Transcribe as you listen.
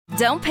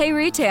Don't pay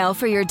retail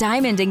for your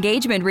diamond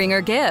engagement ring or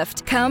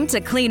gift. Come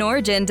to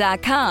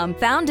CleanOrigin.com.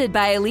 Founded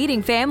by a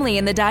leading family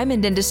in the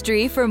diamond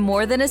industry for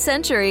more than a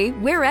century,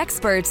 we're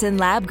experts in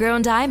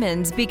lab-grown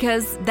diamonds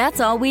because that's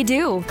all we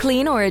do.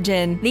 Clean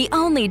Origin, the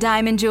only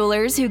diamond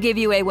jewelers who give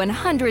you a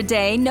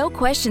 100-day, no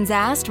questions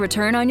asked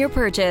return on your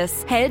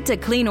purchase. Head to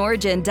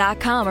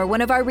CleanOrigin.com or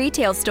one of our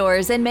retail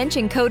stores and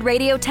mention code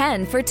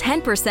Radio10 for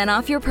 10%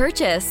 off your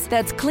purchase.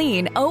 That's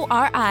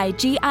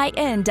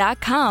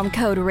CleanOrigin.com,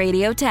 code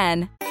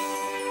Radio10.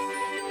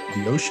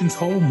 The oceans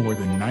hold more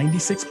than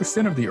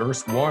 96% of the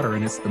Earth's water,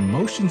 and it's the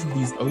motions of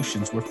these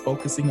oceans we're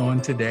focusing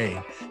on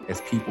today. As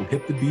people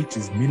hit the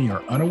beaches, many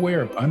are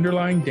unaware of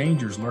underlying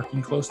dangers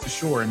lurking close to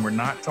shore, and we're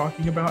not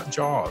talking about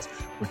jaws.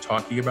 We're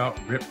talking about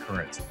rip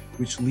currents,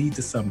 which lead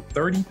to some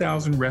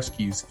 30,000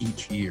 rescues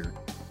each year.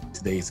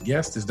 Today's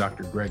guest is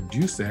Dr. Greg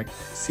Jusek,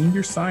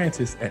 senior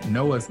scientist at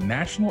NOAA's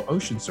National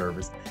Ocean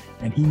Service,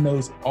 and he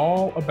knows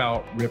all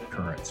about rip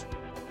currents.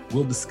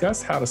 We'll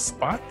discuss how to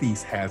spot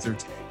these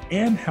hazards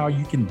and how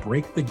you can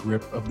break the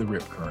grip of the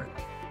rip current.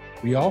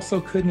 We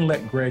also couldn't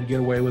let Greg get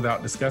away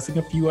without discussing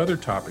a few other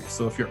topics.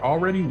 So if you're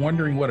already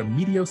wondering what a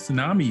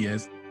meteotsunami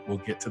is, we'll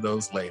get to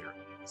those later.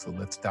 So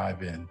let's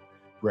dive in.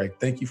 Greg,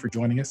 thank you for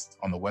joining us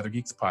on the Weather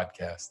Geeks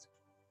podcast.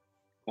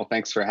 Well,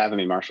 thanks for having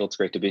me, Marshall. It's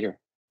great to be here.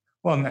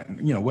 Well,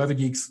 Weather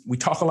Geeks, we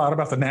talk a lot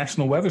about the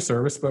National Weather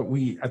Service, but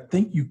I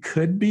think you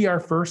could be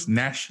our first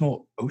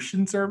National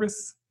Ocean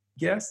Service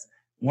guest.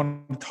 I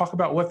want to talk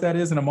about what that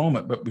is in a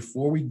moment. But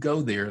before we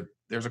go there,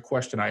 there's a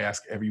question I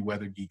ask every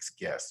Weather Geeks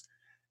guest.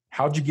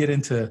 How'd you get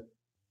into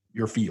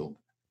your field?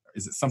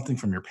 Is it something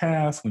from your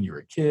past when you were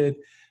a kid?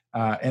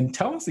 And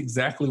tell us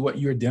exactly what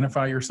you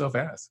identify yourself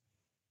as.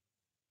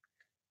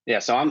 Yeah,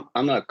 so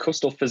I'm a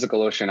coastal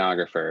physical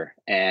oceanographer.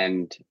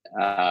 And,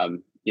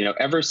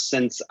 ever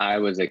since I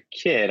was a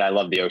kid, I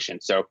love the ocean.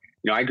 So,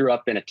 I grew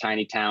up in a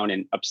tiny town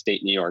in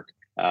upstate New York,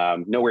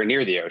 nowhere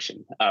near the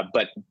ocean.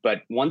 But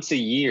once a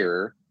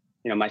year,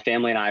 my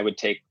family and I would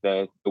take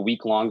the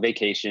week-long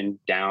vacation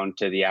down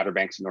to the Outer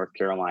Banks of North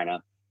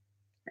Carolina,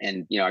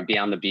 and I'd be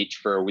on the beach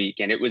for a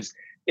week, and it was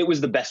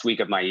the best week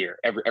of my year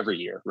every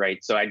year,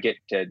 right? So I'd get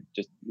to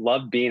just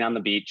love being on the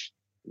beach,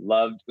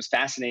 was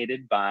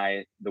fascinated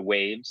by the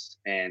waves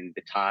and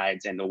the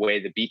tides and the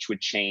way the beach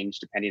would change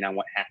depending on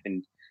what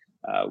happened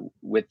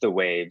with the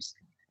waves,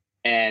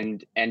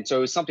 and so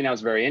it was something I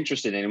was very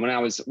interested in. And when I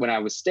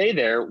was stay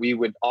there, we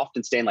would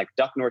often stay in like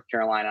Duck, North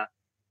Carolina.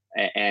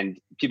 And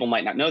people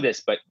might not know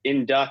this, but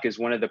in Duck is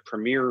one of the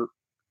premier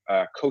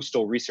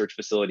coastal research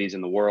facilities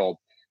in the world,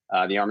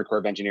 the Army Corps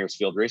of Engineers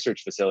Field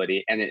Research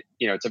Facility. And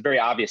it's a very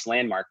obvious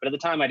landmark, but at the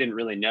time I didn't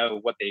really know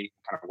what kind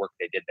of work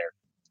they did there.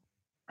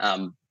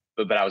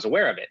 But I was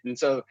aware of it. And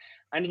so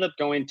I ended up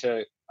going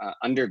to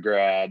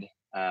undergrad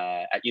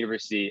at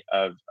University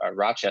of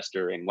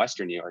Rochester in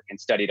Western New York and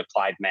studied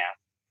applied math,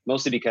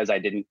 mostly because I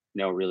didn't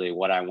know really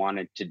what I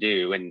wanted to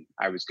do. And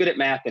I was good at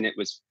math and it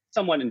was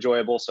somewhat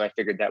enjoyable. So I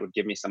figured that would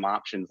give me some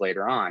options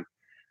later on.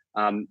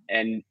 And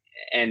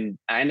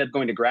I ended up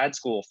going to grad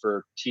school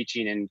for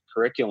teaching and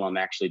curriculum,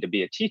 actually, to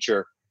be a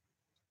teacher.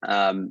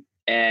 And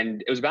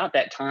it was about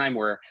that time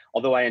where,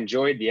 although I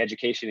enjoyed the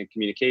education and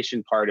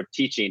communication part of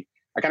teaching,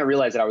 I kind of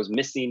realized that I was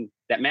missing,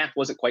 that math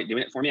wasn't quite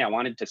doing it for me. I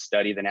wanted to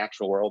study the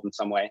natural world in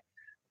some way.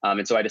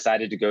 And so I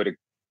decided to go to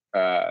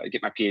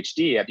get my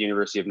PhD at the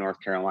University of North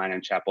Carolina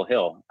in Chapel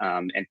Hill,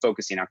 and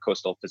focusing on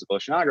coastal physical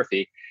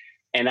oceanography.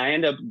 And I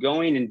ended up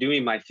going and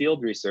doing my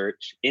field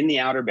research in the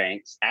Outer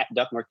Banks at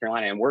Duck, North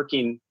Carolina, and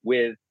working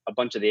with a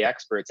bunch of the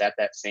experts at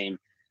that same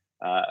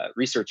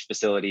research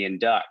facility in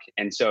Duck.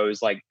 And so it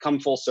was like come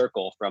full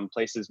circle from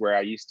places where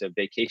I used to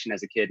vacation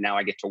as a kid. Now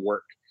I get to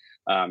work.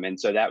 And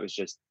so that was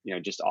just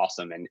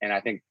awesome. And I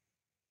think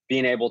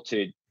being able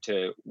to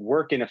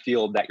work in a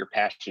field that you're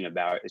passionate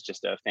about is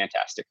just a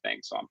fantastic thing.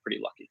 So I'm pretty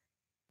lucky.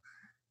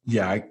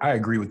 Yeah, I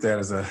agree with that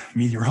as a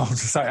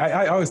meteorologist.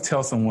 I always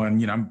tell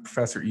someone, I'm a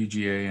professor at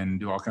UGA and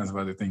do all kinds of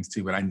other things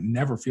too, but I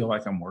never feel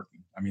like I'm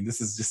working. I mean, this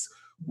is just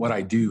what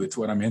I do. It's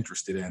what I'm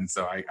interested in.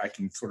 So I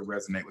can sort of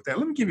resonate with that.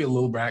 Let me give you a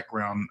little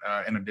background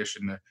in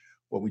addition to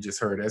what we just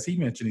heard. As he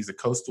mentioned, he's a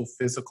coastal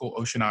physical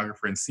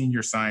oceanographer and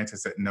senior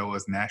scientist at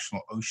NOAA's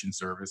National Ocean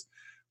Service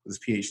with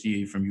his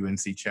PhD from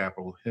UNC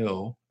Chapel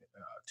Hill,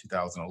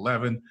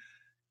 2011.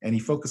 And he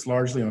focused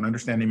largely on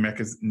understanding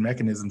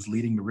mechanisms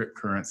leading to rip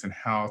currents and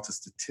how to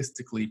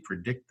statistically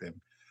predict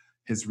them.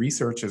 His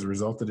research has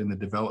resulted in the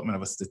development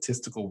of a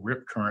statistical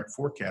rip current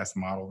forecast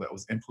model that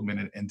was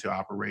implemented into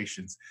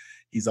operations.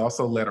 He's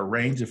also led a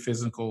range of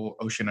physical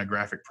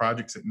oceanographic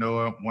projects at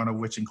NOAA, one of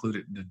which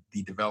included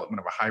the development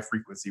of a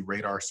high-frequency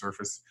radar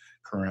surface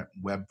current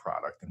web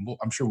product. And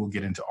I'm sure we'll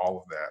get into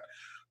all of that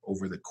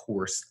over the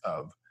course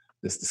of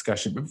this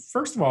discussion. But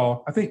first of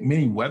all, I think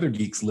many Weather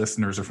Geeks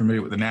listeners are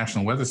familiar with the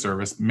National Weather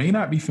Service, may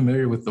not be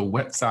familiar with the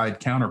wet side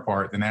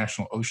counterpart, the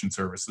National Ocean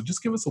Service. So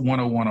just give us a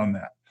 101 on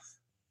that.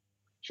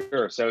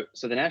 Sure. So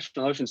the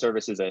National Ocean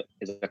Service is a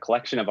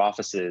collection of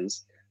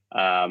offices,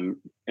 and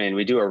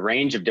we do a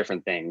range of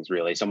different things,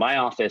 really. So my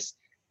office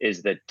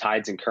is the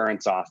Tides and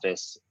Currents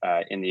office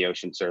in the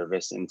Ocean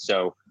Service. And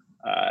so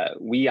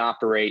we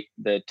operate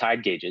the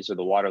tide gauges or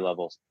the water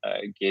level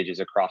gauges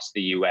across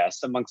the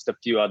U.S. amongst a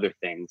few other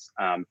things.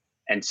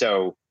 And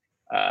so,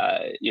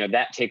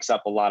 that takes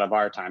up a lot of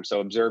our time. So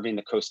observing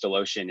the coastal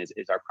ocean is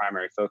our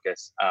primary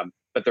focus.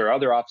 But there are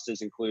other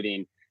offices,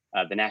 including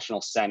the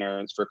National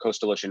Center for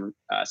Coastal Ocean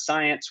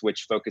Science,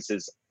 which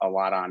focuses a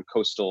lot on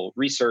coastal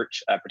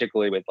research,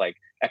 particularly with like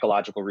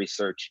ecological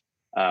research.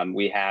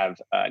 We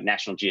have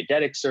National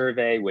Geodetic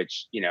Survey,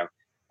 which,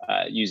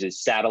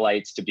 uses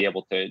satellites to be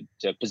able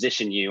to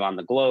position you on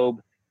the globe.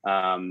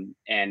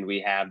 And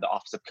we have the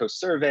Office of Coast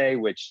Survey,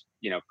 which,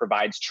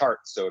 provides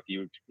charts. So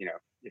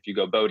if you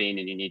go boating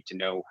and you need to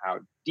know how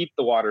deep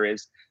the water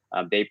is,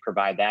 they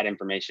provide that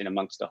information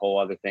amongst a whole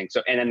other thing.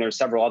 So, and then there's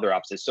several other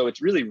offices. So it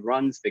really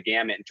runs the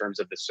gamut in terms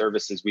of the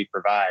services we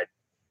provide,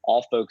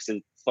 all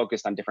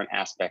focused on different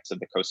aspects of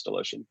the coastal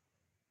ocean.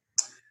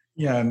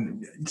 Yeah,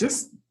 and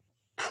just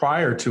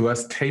prior to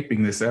us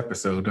taping this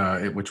episode,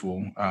 which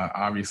will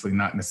obviously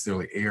not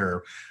necessarily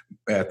air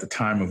at the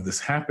time of this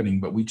happening,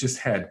 but we just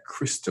had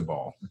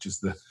Cristobal, which is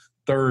the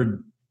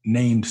third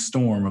named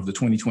storm of the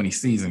 2020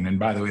 season. And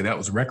by the way, that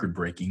was record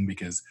breaking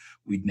because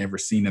we'd never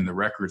seen in the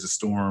records a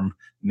storm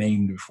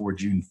named before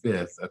June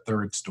 5th, a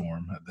third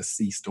storm, the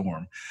C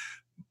storm.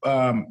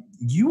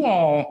 You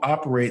all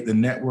operate the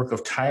network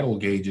of tidal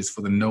gauges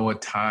for the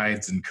NOAA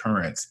tides and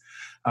currents.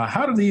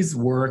 How do these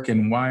work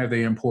and why are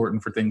they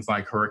important for things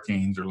like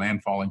hurricanes or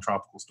landfalling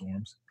tropical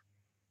storms?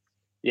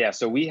 Yeah,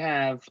 so we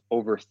have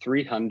over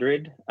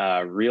 300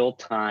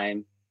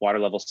 real-time water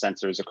level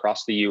sensors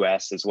across the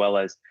U.S., as well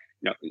as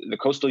the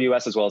coastal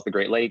U.S., as well as the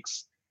Great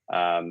Lakes,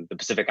 the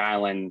Pacific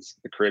Islands,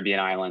 the Caribbean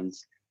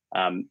Islands.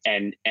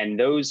 And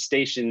those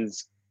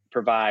stations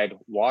provide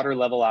water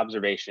level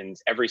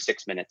observations every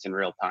 6 minutes in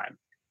real time.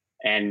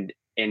 And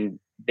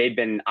they've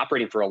been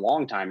operating for a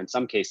long time. In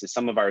some cases,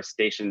 some of our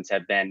stations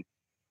have been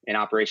in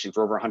operation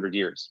for over 100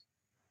 years.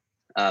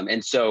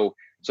 And so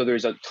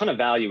there's a ton of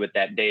value with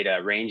that data,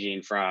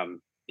 ranging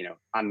from,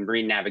 on the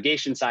marine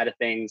navigation side of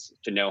things,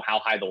 to know how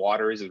high the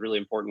water is really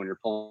important when you're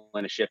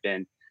pulling a ship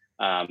in,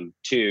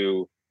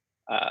 to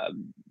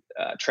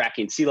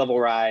tracking sea level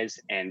rise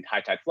and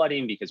high tide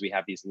flooding, because we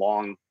have these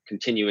long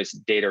continuous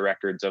data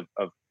records of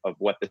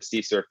what the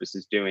sea surface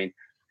is doing.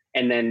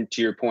 And then,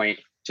 to your point,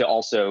 to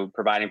also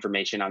provide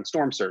information on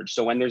storm surge.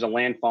 So when there's a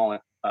landfalling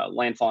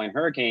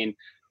hurricane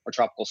or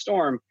tropical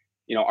storm,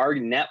 our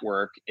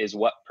network is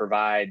what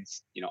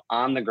provides,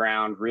 on the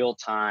ground, real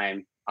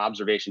time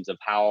observations of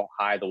how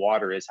high the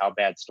water is, how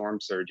bad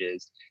storm surge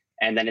is.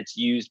 And then it's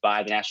used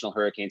by the National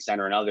Hurricane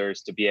Center and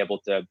others to be able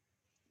to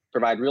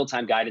provide real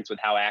time guidance with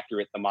how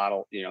accurate the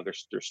model,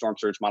 their storm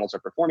surge models are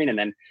performing, and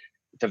then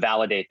to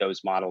validate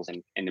those models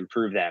and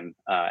improve them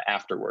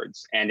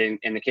afterwards. And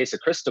in the case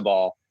of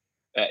Cristobal,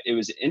 it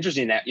was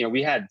interesting that,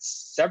 we had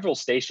several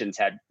stations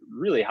had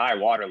really high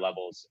water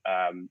levels,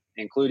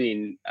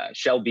 including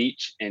Shell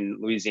Beach in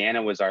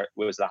Louisiana was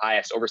the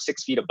highest, over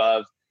 6 feet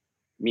above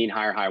mean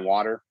high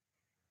water.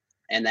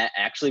 And that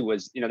actually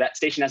was, that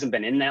station hasn't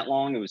been in that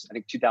long. It was, I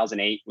think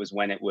 2008 was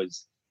when it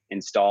was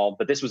installed,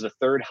 but this was the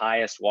third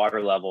highest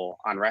water level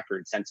on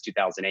record since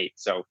 2008.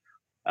 So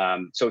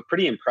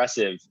pretty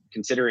impressive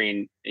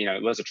considering,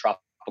 it was a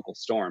tropical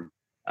storm.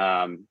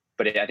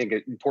 But I think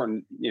it's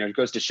important, it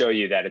goes to show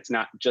you that it's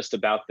not just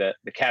about the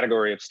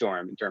category of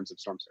storm in terms of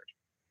storm surge.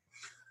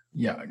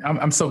 Yeah,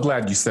 I'm so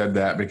glad you said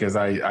that, because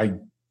I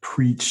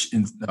preach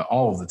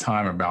all of the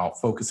time about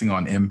focusing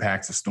on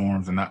impacts of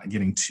storms and not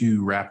getting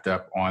too wrapped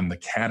up on the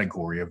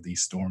category of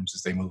these storms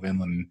as they move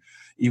inland.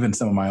 Even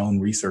some of my own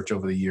research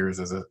over the years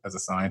as a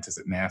scientist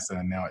at NASA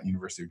and now at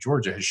University of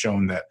Georgia has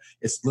shown that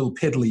it's little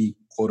piddly,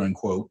 quote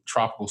unquote,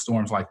 tropical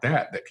storms like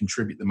that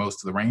contribute the most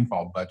to the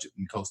rainfall budget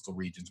in coastal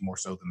regions, more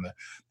so than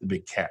the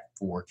big Cat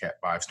 4, Cat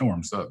 5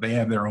 storms. So they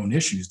have their own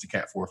issues to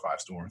Cat 4 or 5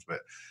 storms,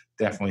 but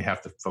definitely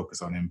have to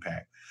focus on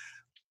impact.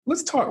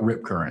 Let's talk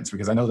rip currents,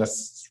 because I know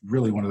that's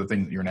really one of the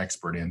things that you're an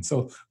expert in.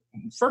 So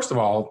first of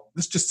all,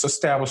 let's just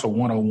establish a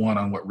 101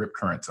 on what rip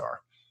currents are.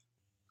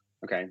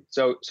 Okay.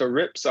 So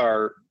rips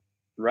are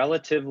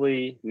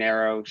relatively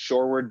narrow,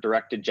 shoreward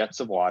directed jets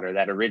of water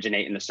that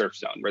originate in the surf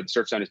zone, where the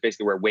surf zone is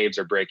basically where waves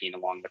are breaking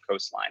along the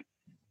coastline.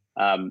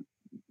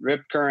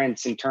 Rip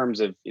currents, in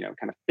terms of,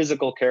 kind of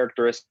physical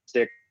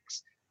characteristics,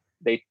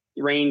 they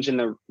range in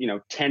the,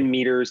 10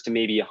 meters to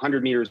maybe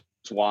 100 meters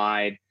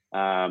wide,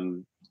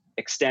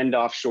 extend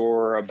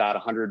offshore about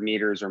 100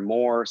 meters or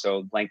more,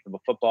 so length of a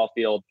football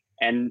field,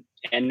 and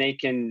they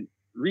can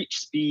reach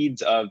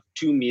speeds of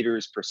 2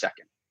 meters per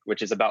second,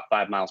 which is about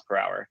 5 miles per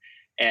hour.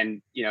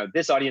 And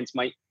this audience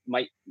might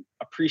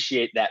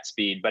appreciate that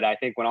speed, but I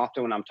think when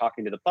I'm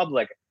talking to the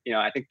public,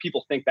 I think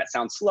people think that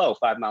sounds slow,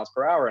 5 miles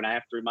per hour, and I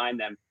have to remind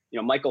them,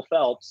 Michael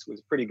Phelps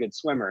was a pretty good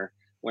swimmer.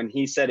 When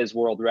he set his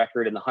world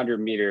record in the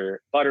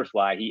 100-meter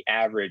butterfly, he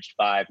averaged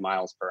 5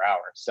 miles per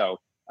hour. So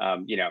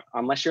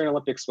unless you're an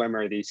Olympic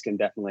swimmer, these can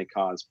definitely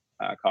cause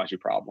you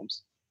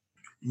problems.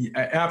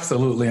 Yeah,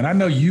 absolutely. And I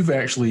know you've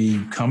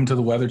actually come to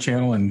the Weather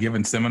Channel and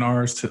given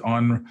seminars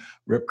on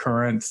rip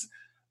currents.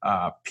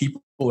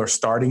 People are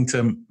starting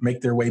to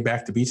make their way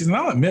back to beaches. And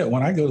I'll admit,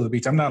 when I go to the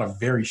beach, I'm not a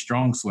very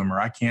strong swimmer.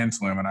 I can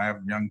swim, and I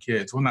have young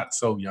kids. Well, not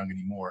so young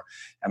anymore.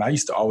 And I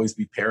used to always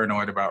be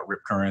paranoid about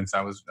rip currents.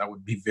 I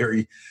would be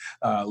very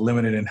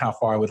limited in how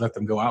far I would let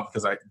them go out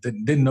because I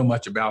didn't know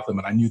much about them,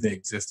 and I knew they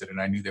existed,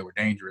 and I knew they were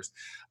dangerous.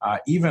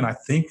 Even I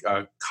think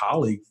a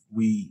colleague,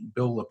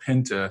 Bill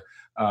LaPinta,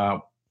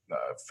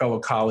 fellow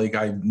colleague,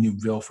 I knew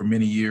Bill for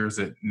many years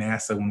at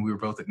NASA when we were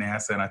both at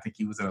NASA, and I think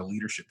he was in a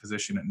leadership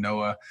position at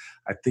NOAA.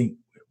 I think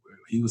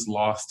he was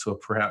lost to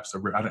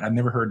I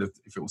never heard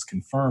if it was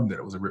confirmed that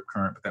it was a rip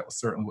current, but that was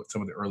certainly what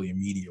some of the early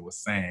media was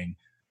saying.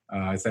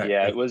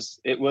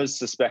 It was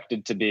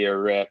suspected to be a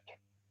rip,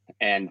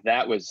 and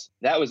that was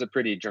a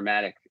pretty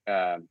dramatic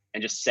and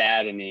just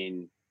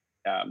saddening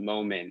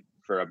moment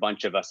for a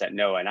bunch of us at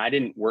NOAA. And I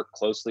didn't work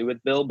closely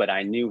with Bill, but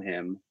I knew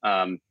him.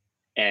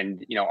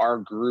 And our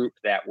group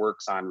that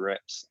works on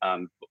rips,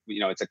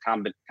 it's a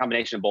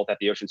combination of both at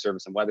the Ocean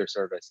Service and Weather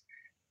Service.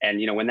 And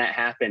when that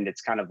happened,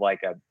 it's kind of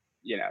like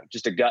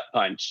just a gut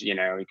punch,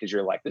 because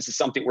you're like, this is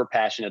something we're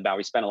passionate about.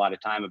 We spend a lot of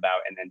time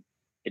about, and then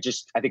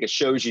I think it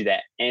shows you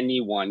that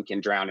anyone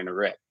can drown in a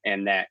rip,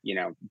 and that,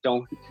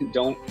 don't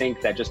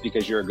think that just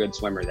because you're a good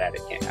swimmer that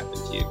it can't happen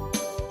to you.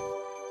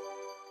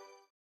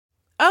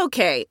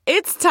 Okay,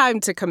 it's time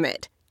to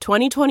commit.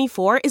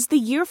 2024 is the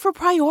year for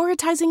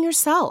prioritizing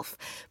yourself.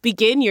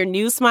 Begin your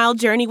new smile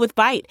journey with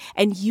Byte,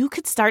 and you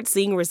could start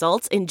seeing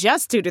results in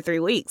just 2 to 3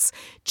 weeks.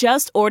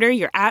 Just order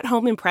your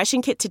at-home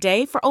impression kit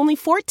today for only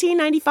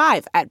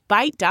 $14.95 at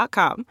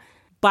Byte.com.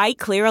 Byte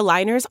Clear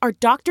aligners are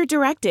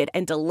doctor-directed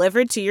and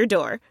delivered to your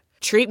door.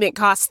 Treatment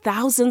costs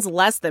thousands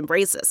less than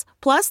braces.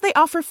 Plus, they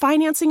offer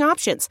financing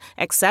options,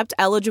 accept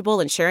eligible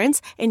insurance,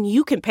 and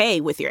you can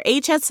pay with your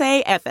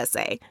HSA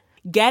FSA.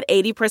 Get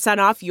 80%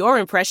 off your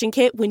impression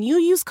kit when you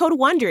use code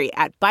WONDERY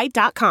at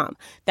Byte.com.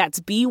 That's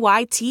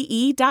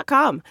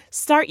BYTE.com.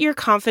 Start your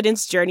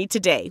confidence journey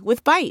today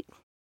with Byte.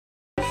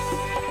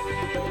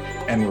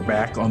 And we're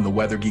back on the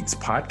Weather Geeks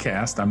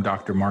podcast. I'm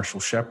Dr. Marshall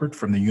Shepard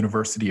from the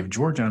University of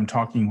Georgia. I'm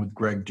talking with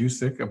Greg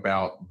Dusek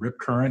about rip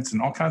currents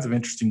and all kinds of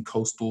interesting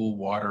coastal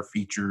water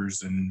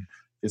features and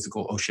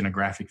physical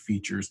oceanographic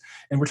features.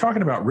 And we're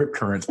talking about rip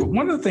currents. But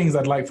one of the things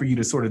I'd like for you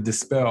to sort of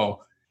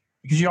dispel,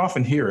 because you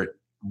often hear it,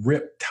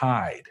 rip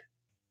tide.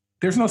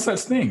 There's no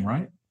such thing,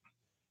 right?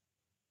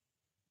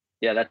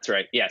 Yeah, that's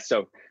right. Yeah,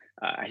 so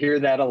I hear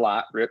that a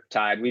lot, rip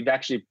tide. We've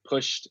actually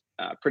pushed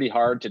pretty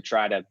hard to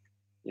try to,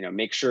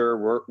 make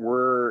sure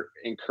we're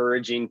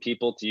encouraging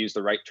people to use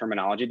the right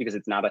terminology, because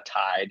it's not a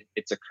tide,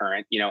 it's a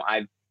current.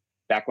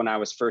 Back when I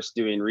was first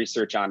doing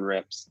research on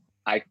rips,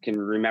 I can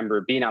remember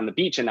being on the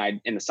beach and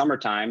in the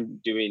summertime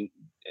doing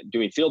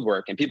field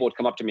work, and people would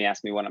come up to me,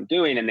 ask me what I'm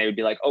doing, and they would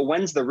be like, "Oh,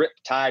 when's the rip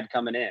tide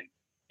coming in?"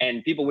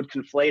 And people would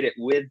conflate it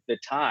with the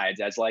tides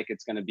as like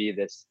it's going to be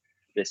this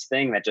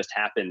thing that just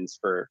happens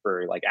for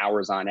like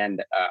hours on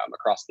end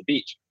across the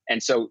beach.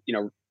 And so,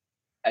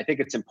 I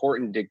think it's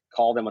important to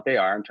call them what they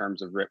are in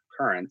terms of rip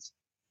currents.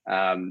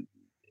 And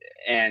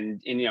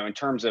in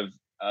terms of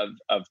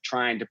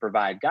trying to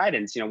provide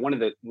guidance, one of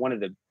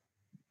the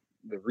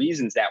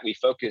reasons that we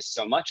focus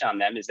so much on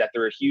them is that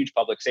they're a huge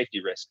public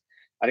safety risk.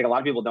 I think a lot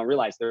of people don't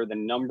realize they're the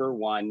number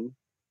one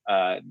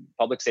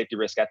public safety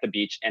risk at the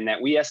beach, and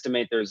that we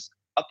estimate there's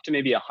up to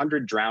maybe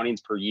 100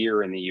 drownings per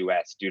year in the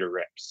U.S. due to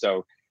rips.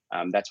 So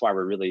that's why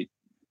we're really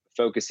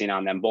focusing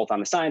on them, both on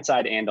the science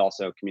side and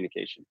also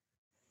communication.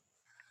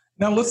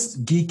 Now let's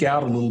geek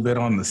out a little bit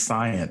on the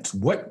science.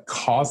 What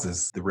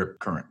causes the rip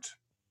current?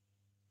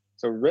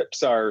 So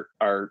rips are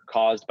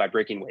caused by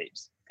breaking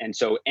waves. And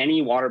so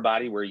any water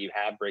body where you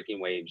have breaking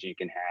waves, you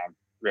can have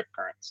rip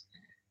currents.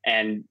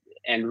 And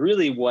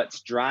really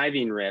what's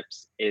driving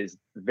rips is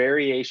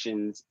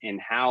variations in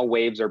how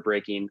waves are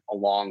breaking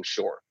along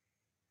shore.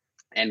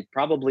 And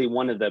probably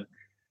one of the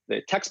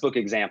textbook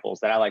examples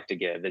that I like to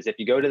give is if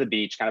you go to the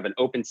beach, kind of an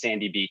open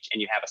sandy beach,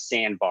 and you have a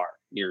sandbar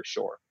near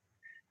shore.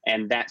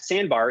 And that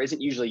sandbar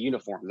isn't usually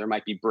uniform. There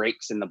might be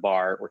breaks in the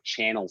bar or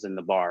channels in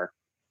the bar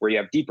where you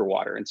have deeper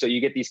water. And so you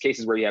get these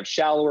cases where you have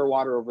shallower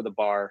water over the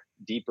bar,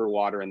 deeper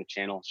water in the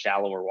channel,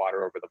 shallower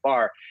water over the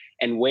bar,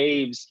 and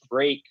waves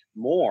break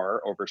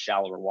more over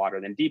shallower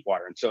water than deep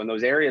water. And so in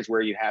those areas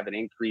where you have an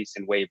increase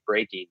in wave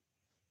breaking,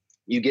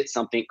 you get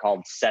something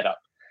called setup,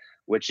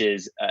 which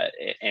is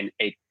an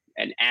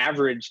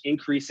average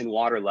increase in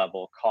water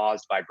level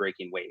caused by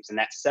breaking waves. And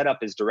that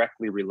setup is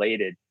directly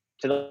related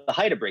to the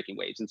height of breaking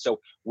waves. And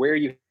so where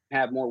you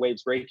have more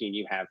waves breaking,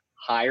 you have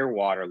higher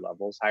water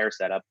levels, higher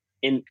setup.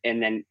 And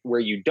then where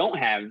you don't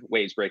have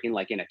waves breaking,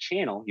 like in a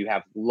channel, you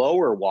have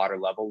lower water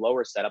level,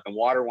 lower setup, and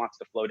water wants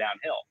to flow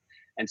downhill.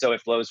 And so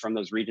it flows from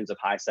those regions of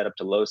high setup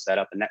to low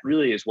setup. And that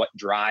really is what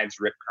drives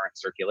rip current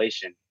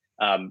circulation.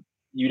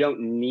 You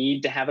don't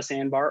need to have a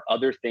sandbar.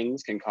 Other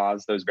things can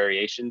cause those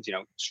variations.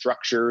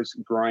 Structures,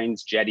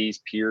 groins,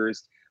 jetties,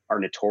 piers are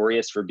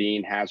notorious for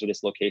being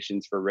hazardous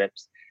locations for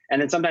rips.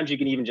 And then sometimes you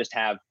can even just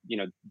have,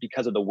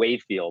 because of the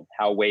wave field,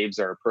 how waves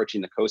are approaching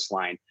the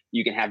coastline,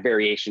 you can have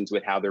variations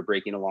with how they're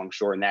breaking along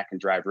shore, and that can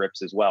drive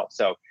rips as well.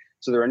 So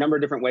So there are a number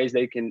of different ways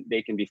they can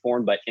be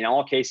formed, but in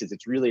all cases,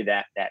 it's really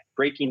that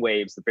breaking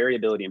waves, the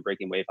variability in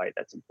breaking wave height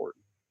that's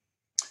important.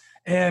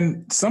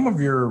 And some of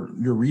your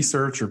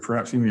research, or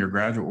perhaps even your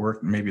graduate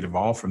work, maybe it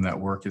evolved from that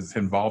work, is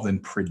involved in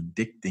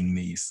predicting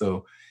these.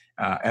 So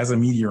as a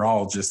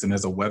meteorologist and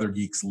as a Weather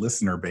Geeks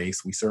listener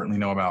base, we certainly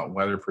know about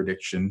weather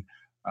prediction.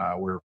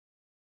 We're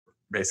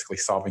basically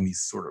solving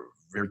these sort of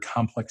very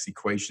complex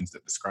equations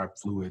that describe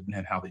fluid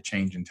and how they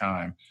change in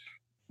time.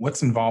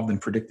 What's involved in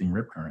predicting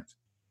rip currents?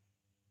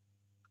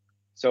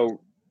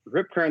 So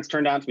rip currents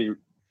turned out to be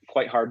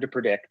quite hard to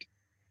predict,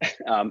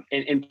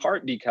 in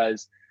part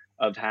because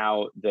of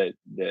how the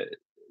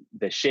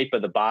shape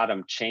of the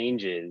bottom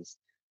changes.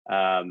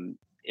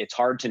 It's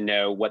hard to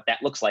know what that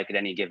looks like at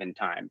any given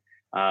time.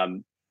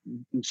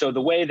 So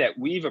the way that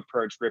we've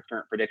approached rip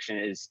current prediction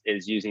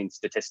is using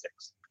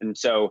statistics. And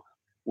so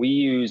we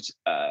use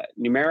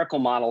numerical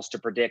models to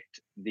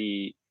predict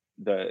the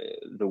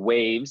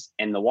waves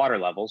and the water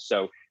levels.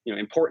 So,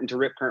 important to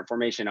rip current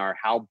formation are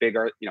how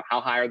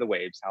high are the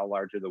waves, how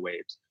large are the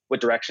waves,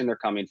 what direction they're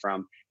coming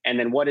from, and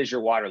then what is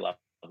your water level?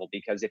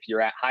 Because if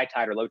you're at high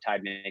tide or low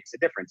tide, it makes a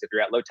difference. If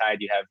you're at low tide,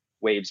 you have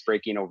waves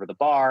breaking over the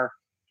bar,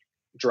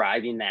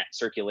 driving that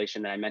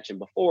circulation that I mentioned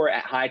before.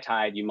 At high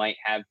tide, you might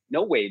have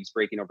no waves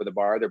breaking over the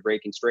bar. They're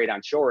breaking straight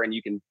on shore, and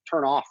you can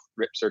turn off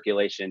rip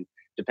circulation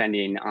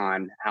depending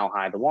on how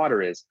high the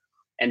water is.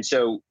 And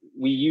so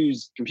we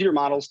use computer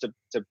models to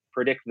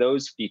predict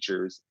those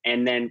features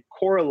and then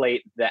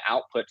correlate the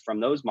output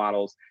from those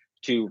models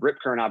to rip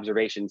current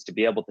observations to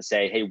be able to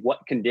say, hey, what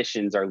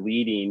conditions are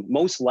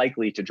most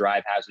likely to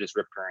drive hazardous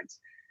rip currents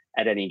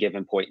at any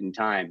given point in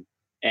time?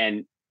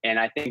 And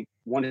I think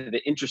one of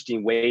the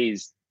interesting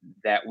ways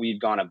that we've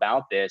gone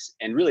about this,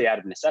 and really out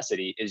of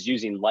necessity, is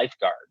using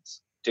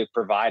lifeguards to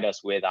provide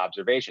us with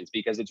observations,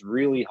 because it's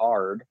really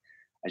hard,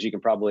 as you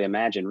can probably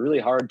imagine, really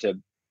hard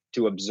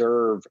to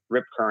observe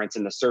rip currents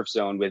in the surf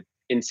zone with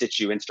in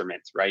situ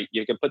instruments, right?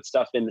 You can put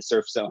stuff in the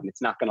surf zone,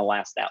 it's not going to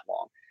last that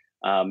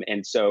long.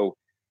 And so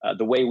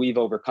the way we've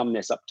overcome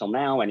this up till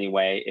now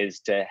anyway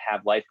is to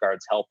have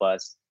lifeguards help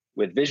us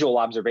with visual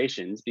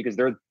observations, because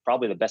they're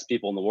probably the best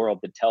people in the world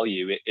to tell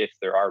you if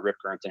there are rip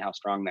currents and how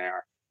strong they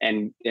are.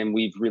 And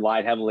we've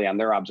relied heavily on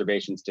their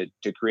observations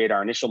to create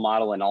our initial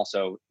model, and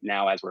also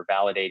now as we're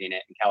validating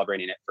it and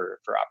calibrating it for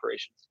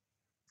operations.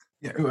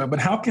 Yeah, but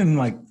how can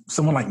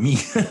someone like me,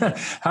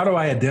 how do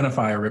I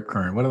identify a rip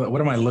current? What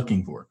am I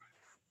looking for?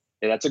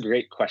 Yeah, that's a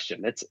great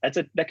question.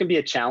 That can be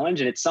a challenge,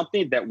 and it's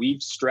something that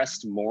we've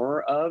stressed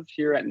more of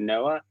here at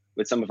NOAA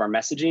with some of our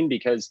messaging,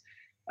 because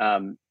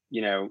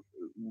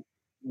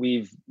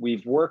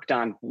we've worked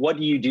on what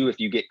do you do if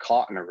you get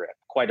caught in a rip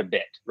quite a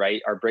bit,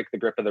 right? Our Break the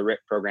Grip of the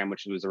Rip program,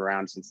 which was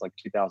around since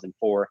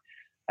 2004,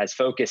 has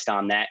focused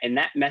on that. And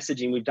that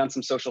messaging, we've done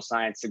some social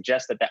science,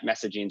 suggests that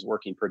messaging is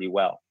working pretty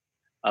well.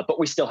 But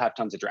we still have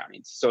tons of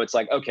drownings. So it's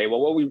okay,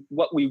 well,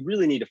 what we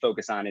really need to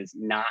focus on is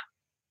not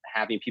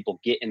having people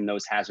get in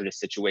those hazardous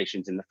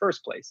situations in the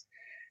first place.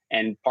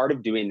 And part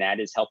of doing that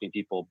is helping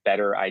people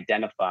better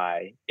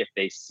identify if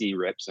they see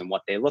rips and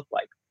what they look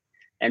like.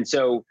 And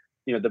so,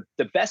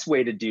 the best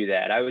way to do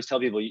that, I always tell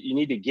people, you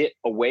need to get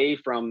away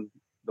from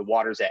the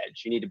water's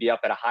edge. You need to be up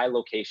at a high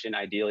location,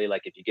 ideally,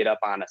 like if you get up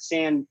on a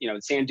sand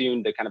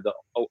dune, the kind of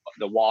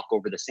the walk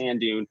over the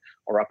sand dune,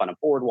 or up on a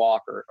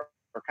boardwalk, or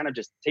kind of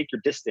just take your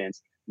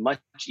distance, much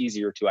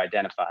easier to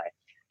identify.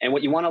 And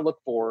what you want to look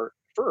for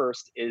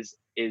first is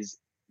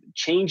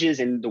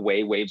changes in the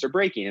way waves are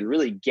breaking, and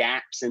really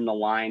gaps in the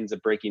lines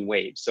of breaking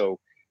waves. So,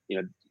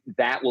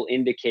 that will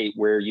indicate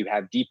where you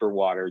have deeper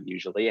water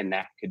usually, and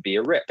that could be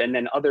a rip. And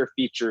then other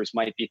features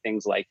might be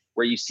things like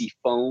where you see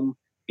foam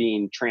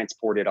being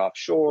transported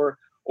offshore,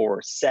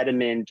 or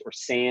sediment or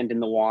sand in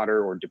the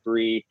water, or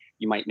debris.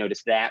 You might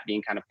notice that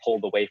being kind of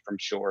pulled away from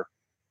shore.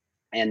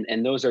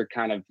 And those are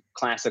kind of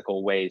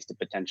classical ways to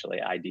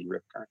potentially ID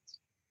rip currents.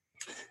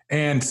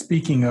 And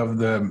speaking of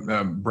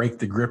the break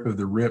the grip of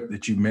the rip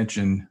that you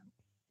mentioned,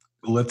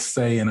 let's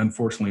say, and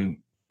unfortunately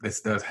this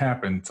does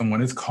happen,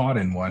 someone is caught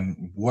in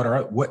one.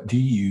 What do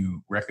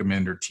you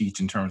recommend or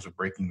teach in terms of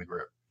breaking the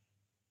grip?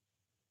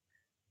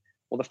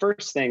 Well, the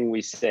first thing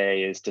we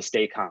say is to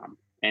stay calm.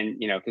 And,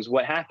 because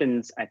what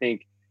happens, I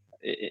think,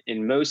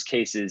 in most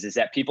cases, is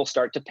that people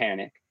start to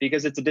panic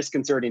because it's a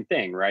disconcerting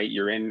thing, right?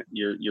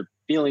 You're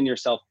feeling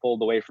yourself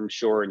pulled away from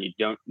shore and you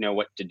don't know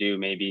what to do,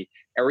 maybe,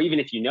 or even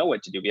if you know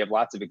what to do. We have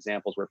lots of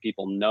examples where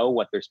people know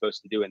what they're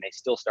supposed to do and they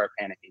still start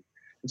panicking.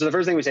 And so the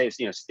first thing we say is,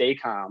 stay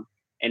calm.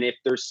 And if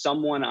there's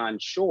someone on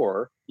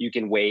shore, you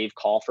can wave,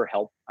 call for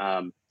help,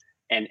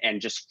 and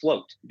just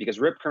float, because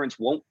rip currents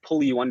won't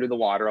pull you under the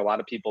water. A lot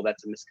of people,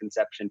 that's a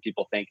misconception.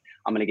 People think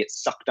I'm going to get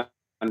sucked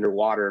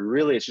underwater, and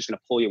really it's just going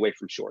to pull you away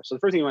from shore. So the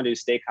first thing you want to do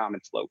is stay calm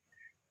and float.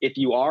 If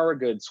you are a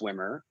good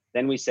swimmer,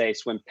 then we say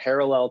swim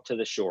parallel to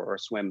the shore, or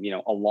swim,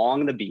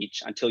 along the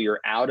beach until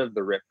you're out of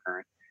the rip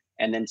current,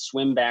 and then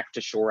swim back to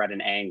shore at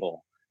an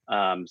angle,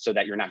 so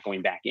that you're not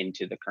going back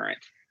into the current.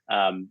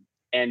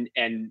 And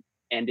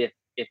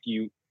if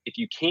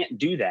you can't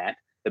do that,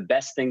 the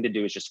best thing to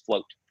do is just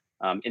float.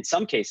 In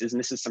some cases, and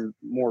this is some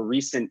more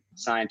recent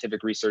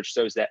scientific research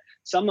shows that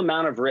some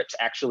amount of rips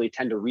actually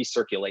tend to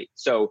recirculate.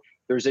 So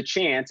there's a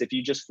chance if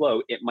you just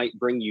float, it might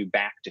bring you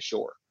back to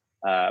shore.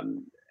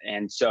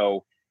 And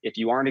so if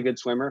you aren't a good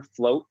swimmer,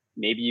 float.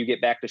 Maybe you get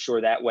back to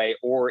shore that way,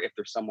 or if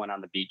there's someone on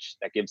the beach,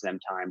 that gives them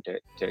time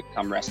to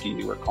come rescue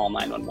you or call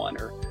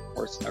 911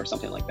 or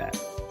something like that.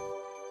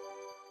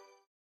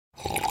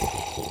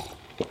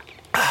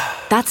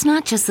 That's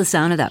not just the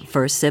sound of that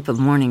first sip of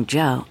Morning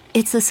Joe.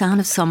 It's the sound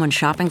of someone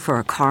shopping for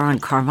a car on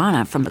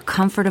Carvana from the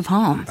comfort of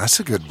home. That's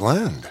a good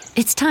blend.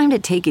 It's time to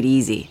take it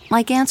easy,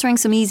 like answering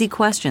some easy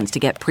questions to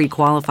get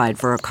pre-qualified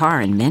for a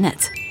car in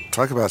minutes.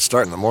 Talk about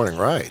starting the morning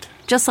right.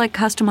 Just like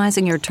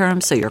customizing your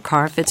terms so your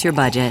car fits your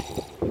budget.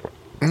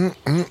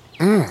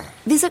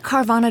 Visit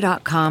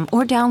Carvana.com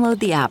or download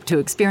the app to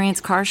experience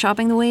car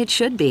shopping the way it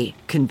should be.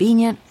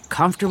 Convenient,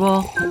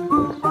 comfortable.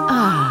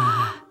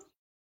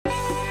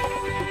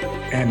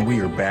 And we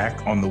are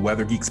back on the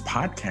Weather Geeks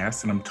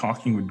podcast, and I'm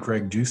talking with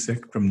Greg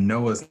Dusek from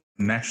NOAA's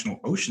National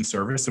Ocean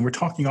Service, and we're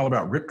talking all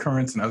about rip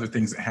currents and other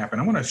things that happen.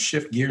 I want to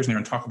shift gears now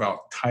and talk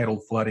about tidal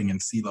flooding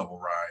and sea level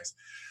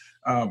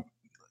rise.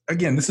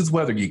 Again, this is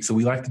Weather Geeks, so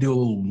we like to do a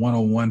little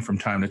 101 from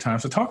time to time.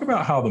 So talk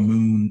about how the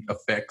moon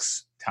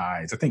affects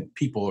tides. I think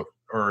people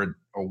are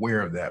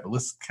aware of that, but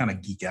let's kind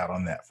of geek out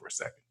on that for a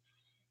second.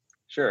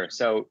 Sure.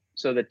 So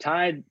the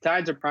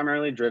tides are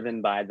primarily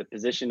driven by the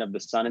position of the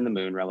sun and the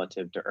moon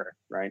relative to Earth,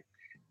 right?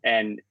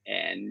 And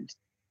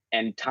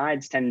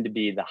tides tend to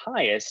be the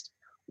highest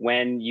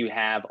when you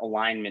have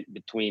alignment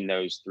between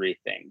those three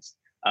things.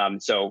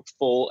 So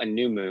full and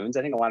new moons,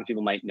 I think a lot of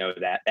people might know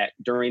that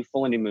during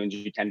full and new moons,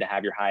 you tend to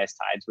have your highest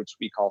tides, which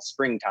we call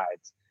spring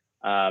tides.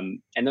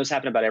 And those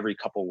happen about every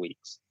couple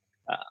weeks.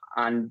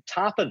 On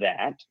top of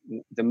that,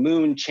 the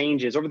moon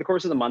changes over the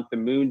course of the month. The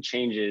moon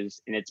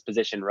changes in its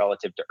position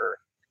relative to Earth.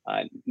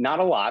 Not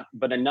a lot,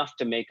 but enough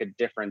to make a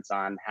difference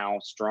on how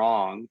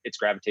strong its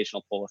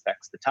gravitational pull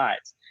affects the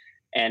tides.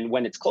 And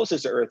when it's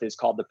closest to Earth is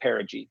called the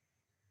perigee.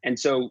 And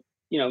so,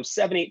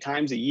 7-8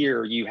 times a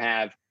year, you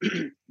have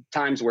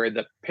times where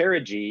the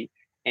perigee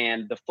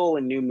and the full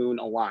and new moon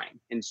align.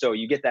 And so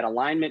you get that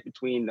alignment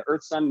between the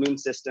Earth, Sun, Moon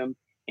system,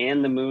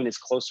 and the moon is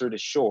closer to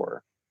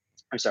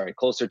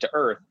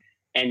Earth.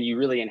 And you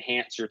really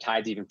enhance your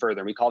tides even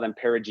further. We call them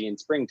perigee and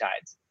spring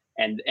tides.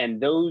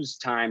 And those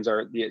times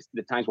are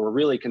the times where we're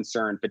really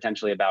concerned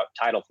potentially about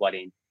tidal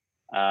flooding,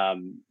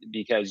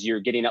 because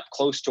you're getting up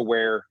close to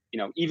where,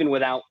 even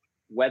without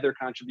weather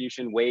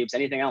contribution, waves,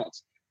 anything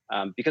else,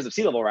 because of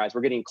sea level rise,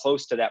 we're getting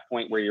close to that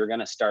point where you're going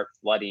to start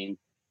flooding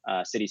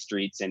city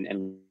streets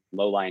and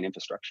low-lying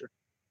infrastructure.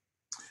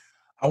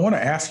 I want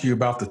to ask you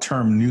about the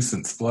term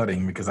nuisance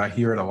flooding, because I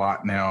hear it a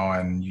lot now,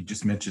 and you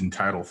just mentioned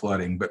tidal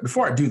flooding. But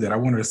before I do that, I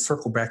wanted to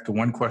circle back to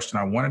one question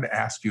I wanted to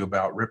ask you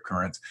about rip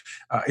currents.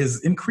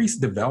 Is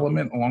increased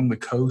development along the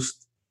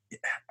coast,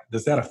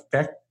 does that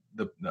affect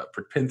the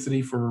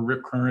propensity for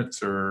rip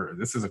currents? Or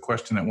this is a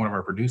question that one of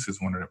our producers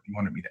wanted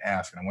me to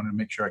ask, and I wanted to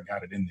make sure I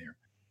got it in there.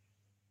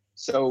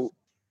 So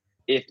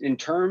if in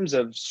terms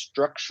of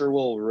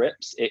structural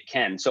rips, it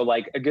can. So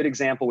like a good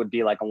example would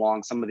be like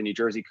along some of the New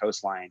Jersey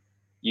coastline.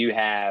 You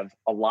have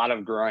a lot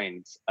of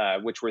groins,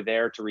 which were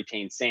there to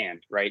retain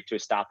sand, right, to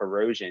stop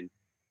erosion.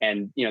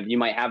 And, you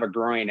might have a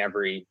groin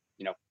every,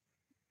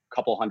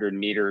 couple hundred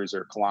meters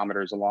or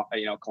kilometers along,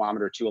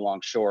 kilometer or two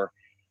along shore.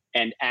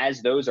 And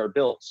as those are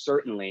built,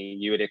 certainly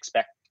you would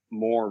expect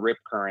more rip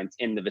currents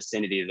in the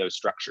vicinity of those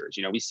structures.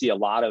 We see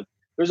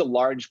there's a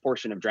large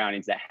portion of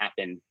drownings that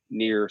happen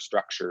near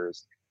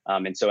structures.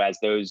 And so as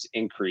those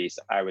increase,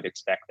 I would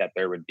expect that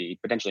there would be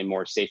potentially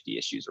more safety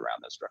issues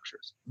around those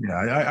structures. Yeah,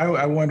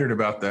 I wondered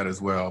about that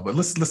as well. But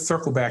let's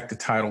circle back to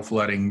tidal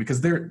flooding,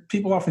 because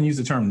people often use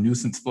the term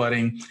nuisance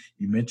flooding.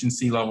 You mentioned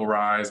sea level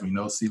rise. We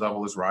know sea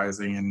level is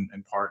rising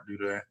in part due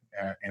to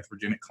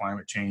anthropogenic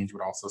climate change,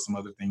 but also some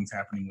other things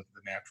happening with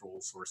the natural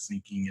source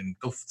sinking and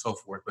so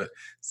forth. But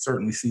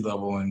certainly sea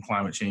level and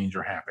climate change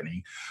are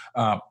happening.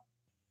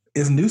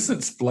 Is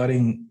nuisance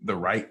flooding the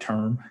right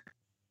term?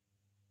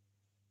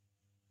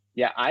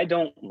 Yeah, I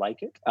don't like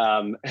it.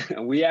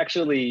 We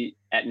actually,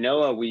 at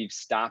NOAA, we've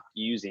stopped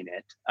using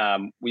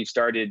it. We've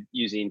started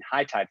using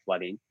high tide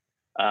flooding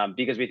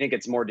because we think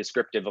it's more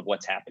descriptive of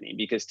what's happening,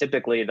 because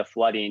typically the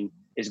flooding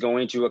is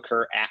going to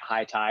occur at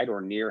high tide or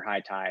near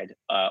high tide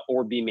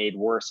or be made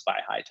worse by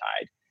high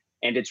tide.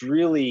 And it's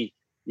really,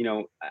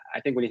 I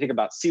think when you think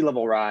about sea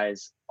level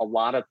rise, a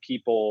lot of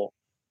people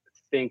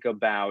think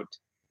about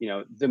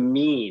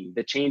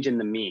the change in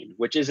the mean,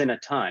 which isn't a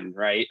ton,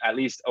 right? At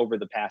least over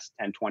the past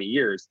 10, 20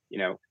 years,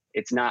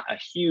 it's not a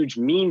huge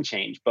mean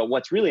change, but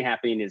what's really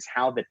happening is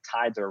how the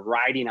tides are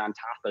riding on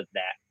top of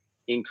that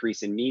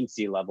increase in mean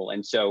sea level.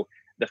 And so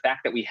the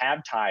fact that we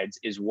have tides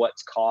is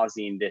what's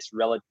causing this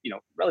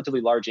relatively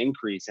large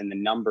increase in the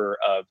number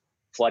of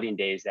flooding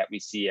days that we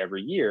see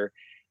every year.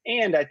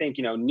 And I think,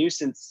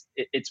 nuisance,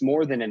 it's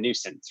more than a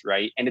nuisance,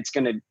 right? And it's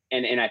going to,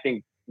 and I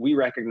think we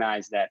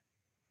recognize that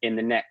in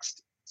the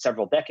next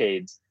several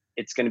decades,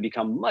 it's going to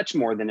become much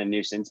more than a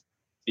nuisance,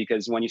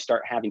 because when you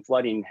start having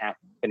flooding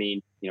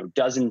happening,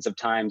 dozens of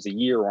times a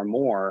year or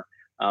more,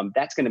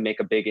 that's going to make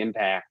a big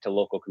impact to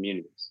local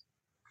communities.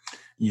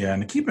 Yeah,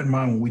 and to keep in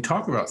mind, when we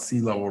talk about sea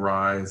level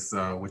rise,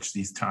 which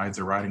these tides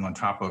are riding on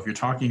top of, you're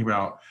talking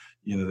about,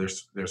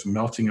 there's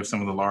melting of some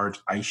of the large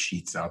ice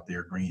sheets out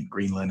there,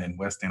 Greenland and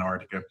West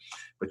Antarctica,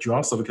 but you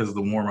also, because of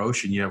the warm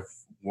ocean, you have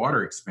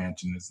water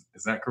expansion.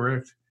 Is that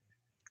correct?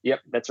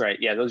 Yep, that's right.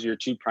 Yeah, those are your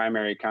two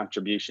primary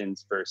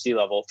contributions for sea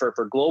level, for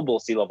global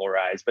sea level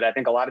rise. But I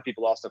think a lot of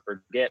people also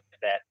forget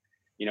that,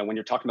 when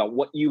you're talking about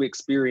what you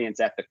experience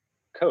at the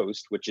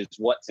coast, which is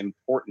what's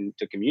important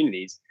to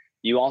communities,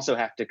 you also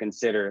have to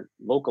consider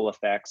local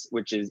effects,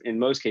 which is in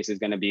most cases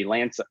going to be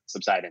land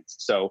subsidence.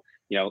 So,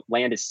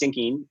 land is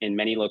sinking in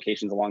many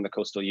locations along the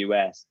coastal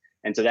U.S.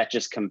 And so that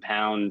just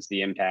compounds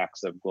the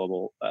impacts of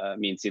global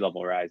mean sea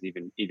level rise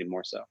even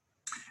more so.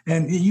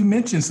 And you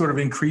mentioned sort of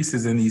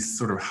increases in these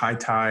sort of high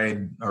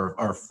tide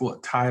or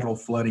tidal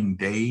flooding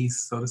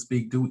days, so to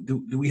speak.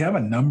 Do we have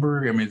a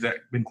number? I mean, has that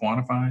been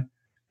quantified?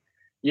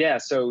 Yeah,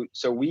 so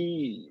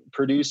we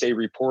produce a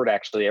report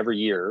actually every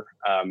year.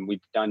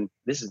 We've done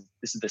this is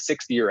the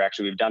 6th year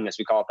actually we've done this.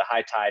 We call it the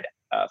High Tide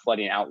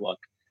Flooding Outlook,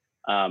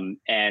 and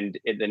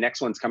the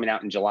next one's coming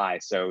out in July.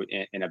 So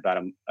in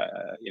about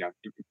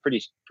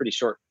pretty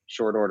short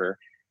order,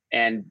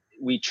 and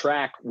we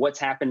track what's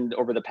happened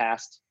over the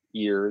past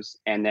years,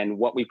 and then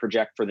what we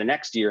project for the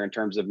next year in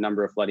terms of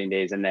number of flooding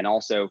days, and then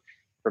also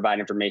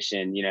provide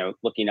information,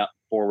 looking up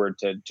forward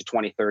to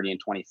 2030 and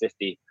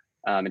 2050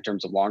 in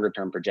terms of longer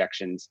term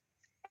projections.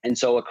 And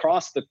so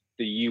across the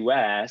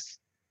U.S.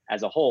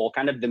 as a whole,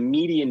 kind of the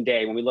median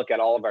day, when we look at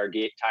all of our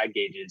tide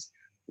gauges,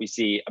 we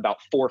see about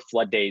 4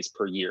 flood days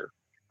per year.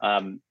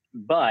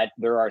 But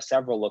there are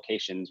several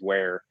locations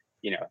where,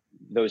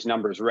 those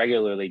numbers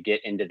regularly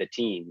get into the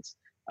teens.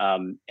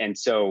 And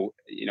so,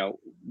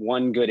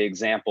 one good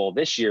example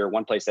this year,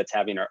 one place that's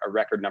having a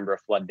record number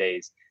of flood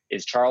days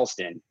is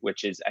Charleston,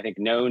 which is, I think,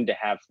 known to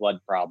have flood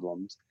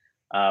problems.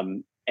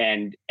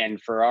 And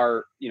for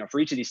our, for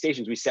each of these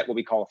stations, we set what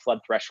we call a flood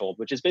threshold,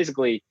 which is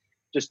basically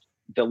just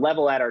the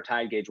level at our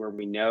tide gauge where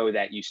we know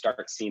that you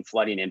start seeing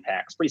flooding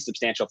impacts, pretty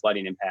substantial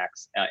flooding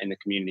impacts in the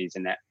communities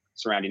in that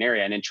surrounding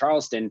area. And in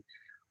Charleston,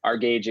 our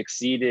gauge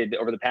exceeded,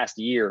 over the past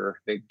year,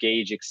 the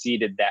gauge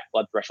exceeded that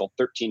flood threshold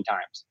 13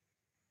 times,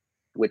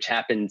 which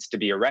happens to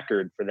be a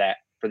record for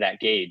that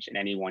gauge in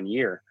any one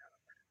year.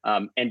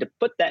 And to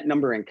put that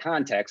number in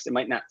context, it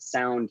might not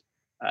sound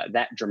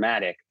that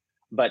dramatic,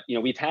 but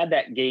we've had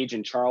that gauge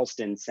in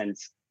Charleston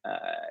since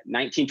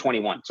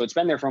 1921. So it's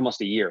been there for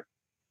almost a year.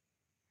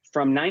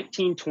 From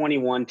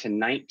 1921 to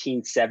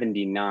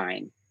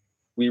 1979,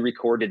 we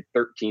recorded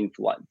 13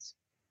 floods.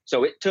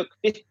 So it took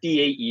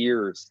 58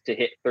 years to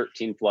hit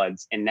 13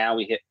 floods, and now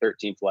we hit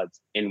 13 floods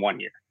in 1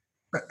 year.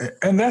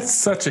 And that's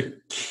such a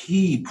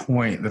key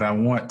point that I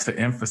want to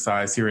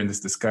emphasize here in this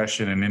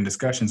discussion and in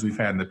discussions we've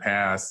had in the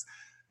past,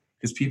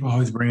 because people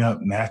always bring up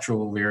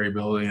natural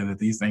variability and that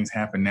these things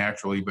happen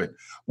naturally. But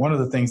one of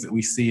the things that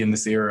we see in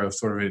this era of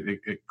sort of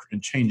a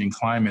changing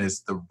climate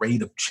is the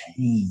rate of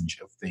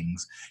change of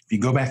things. If you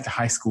go back to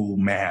high school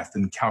math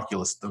and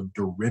calculus, the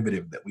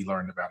derivative that we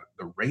learned about it,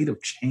 the rate of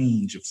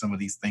change of some of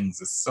these things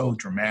is so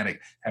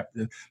dramatic.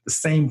 The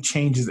same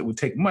changes that would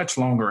take much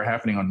longer are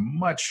happening on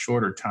much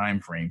shorter time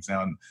frames.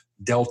 Now,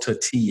 delta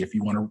T, if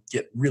you want to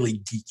get really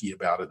geeky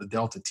about it, the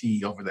delta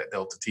T over that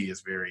delta T is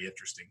very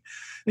interesting.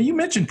 Now, you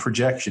mentioned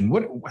projection.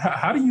 What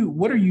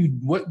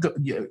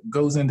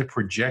goes into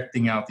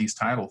projecting out these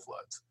tidal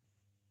floods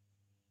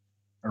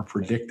or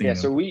predicting? Yeah,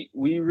 them? So we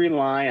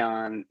rely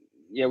on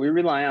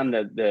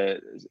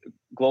the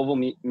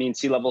global mean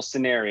sea level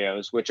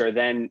scenarios, which are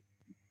then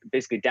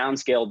basically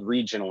downscaled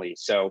regionally.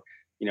 So,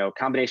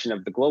 combination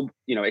of the globe,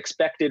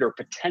 expected or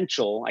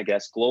potential, I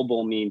guess,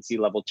 global mean sea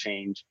level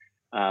change,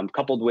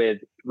 coupled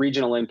with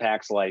regional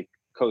impacts like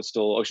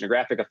coastal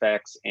oceanographic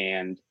effects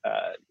and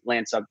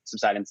land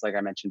subsidence, like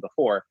I mentioned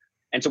before.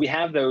 And so we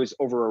have those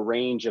over a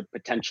range of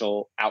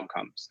potential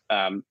outcomes,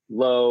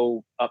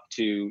 low up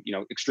to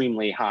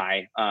extremely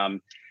high.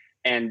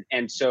 And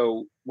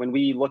so when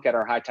we look at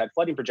our high tide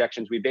flooding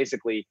projections, we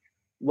basically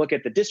look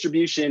at the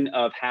distribution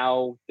of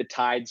how the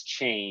tides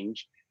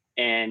change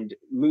and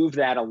move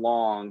that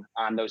along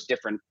on those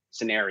different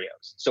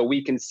scenarios. So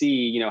we can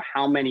see,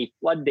 how many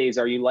flood days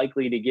are you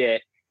likely to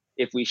get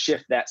if we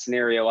shift that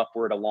scenario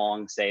upward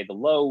along, say, the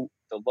low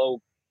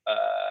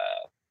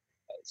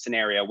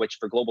scenario, which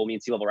for global mean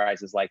sea level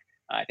rise is like,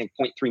 I think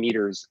 0.3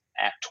 meters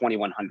at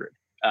 2100,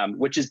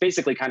 which is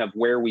basically kind of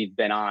where we've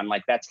been on.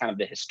 Like that's kind of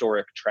the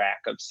historic track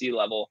of sea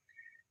level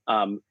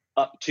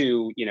up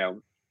to,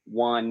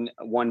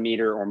 1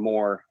 meter or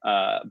more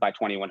by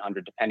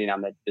 2100, depending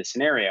on the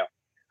scenario.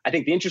 I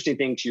think the interesting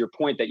thing to your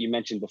point that you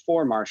mentioned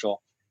before,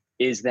 Marshall,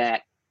 is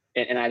that,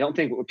 and I don't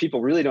think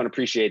people really don't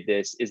appreciate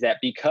this, is that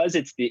because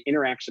it's the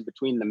interaction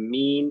between the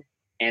mean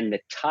and the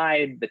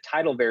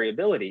tidal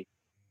variability,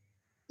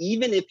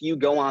 even if you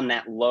go on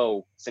that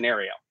low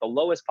scenario, the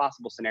lowest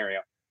possible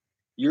scenario,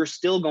 you're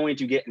still going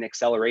to get an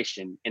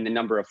acceleration in the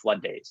number of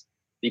flood days.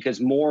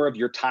 because more of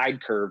your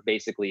tide curve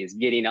basically is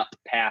getting up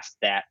past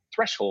that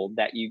threshold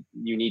that you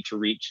need to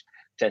reach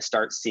to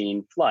start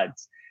seeing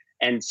floods.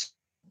 And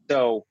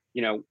so,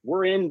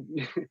 we're in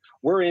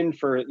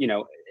for,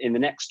 in the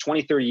next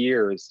 20, 30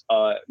 years,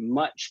 a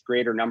much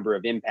greater number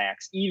of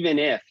impacts, even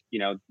if,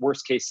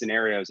 worst case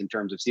scenarios in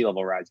terms of sea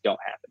level rise don't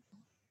happen.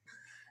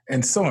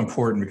 And so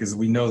important because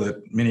we know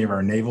that many of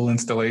our naval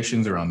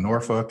installations around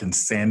Norfolk and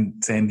San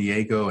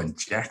Diego and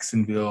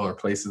Jacksonville are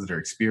places that are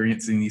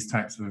experiencing these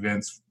types of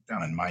events.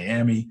 Down in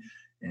Miami,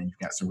 and you've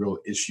got some real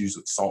issues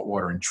with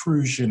saltwater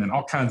intrusion and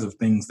all kinds of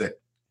things that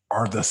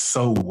are the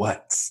so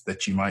whats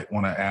that you might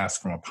want to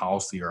ask from a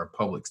policy or a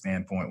public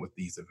standpoint with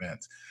these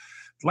events.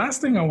 The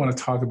last thing I want to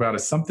talk about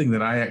is something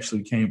that I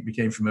actually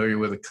became familiar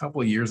with a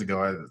couple of years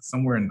ago. I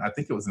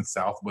think it was in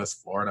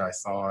Southwest Florida, I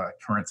saw an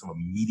occurrence of a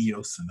meteo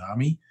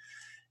tsunami.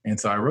 And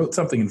so I wrote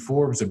something in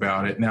Forbes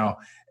about it. Now,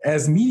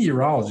 as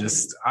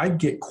meteorologists, I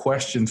get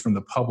questions from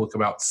the public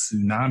about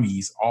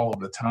tsunamis all of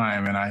the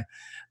time. And I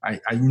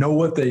know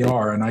what they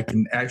are and I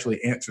can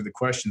actually answer the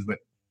questions, but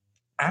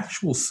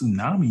actual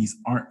tsunamis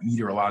aren't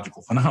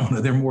meteorological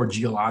phenomena. They're more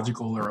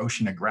geological or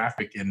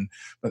oceanographic,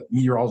 but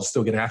meteorologists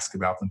still get asked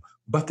about them.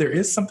 But there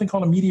is something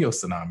called a meteo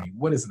tsunami.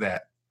 What is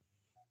that?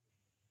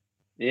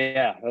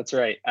 Yeah, that's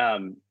right.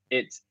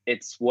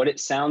 It's what it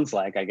sounds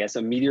like, I guess,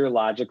 a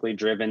meteorologically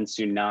driven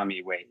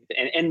tsunami wave.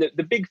 And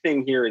the big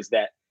thing here is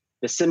that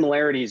the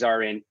similarities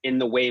are in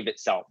the wave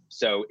itself.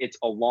 So it's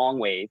a long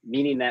wave,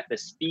 meaning that the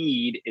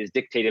speed is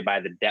dictated by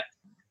the depth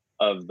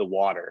of the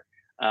water.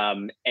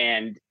 And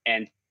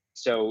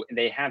so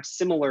they have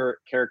similar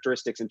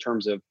characteristics in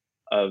terms of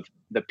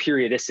the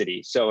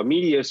periodicity. So a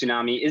meteo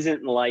tsunami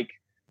isn't like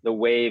the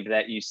wave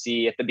that you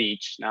see at the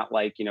beach, not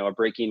like, a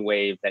breaking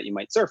wave that you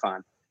might surf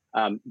on.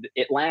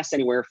 It lasts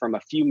anywhere from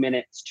a few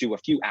minutes to a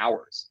few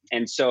hours.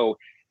 And so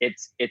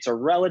it's a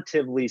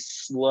relatively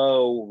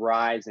slow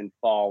rise and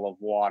fall of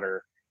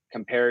water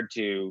compared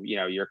to,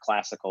 your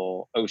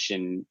classical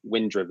ocean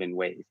wind-driven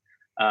wave.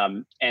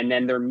 And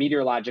then they're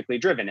meteorologically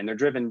driven, and they're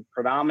driven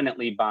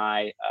predominantly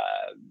by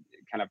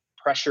kind of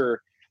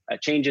pressure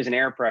changes in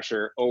air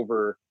pressure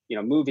over,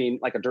 moving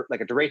like a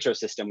derecho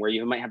system, where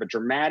you might have a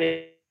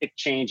dramatic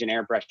change in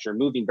air pressure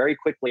moving very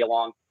quickly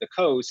along the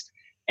coast,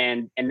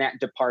 and that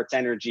departs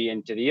energy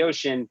into the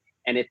ocean.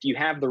 And if you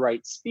have the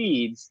right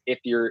speeds, if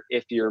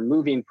your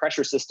moving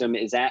pressure system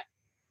is at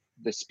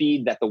the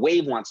speed that the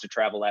wave wants to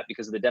travel at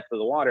because of the depth of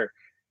the water,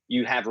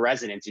 you have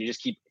resonance. You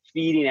just keep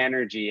feeding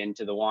energy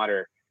into the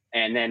water.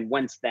 And then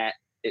once that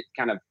it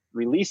kind of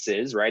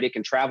releases, right, it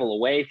can travel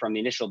away from the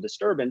initial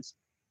disturbance.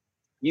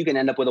 You can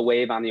end up with a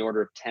wave on the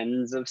order of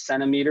tens of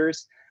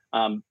centimeters.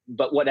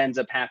 But what ends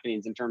up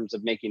happening in terms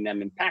of making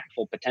them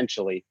impactful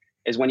potentially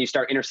is when you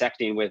start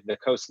intersecting with the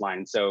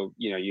coastline. So,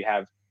 you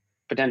have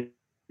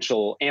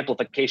potential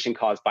amplification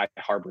caused by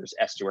harbors,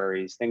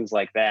 estuaries, things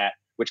like that,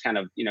 which kind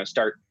of,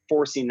 start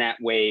forcing that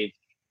wave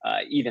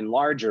even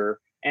larger.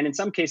 And in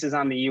some cases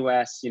on the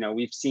US,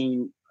 we've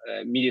seen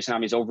meteo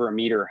tsunamis over a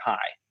meter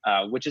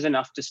high, which is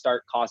enough to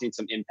start causing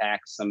some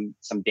impacts,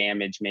 some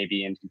damage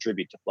maybe, and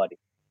contribute to flooding.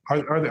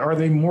 Are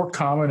they more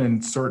common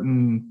in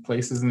certain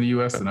places in the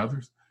US than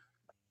others?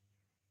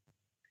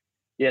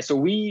 Yeah, so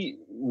we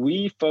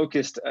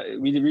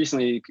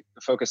recently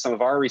focused some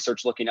of our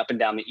research looking up and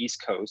down the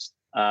East Coast,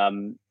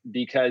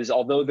 because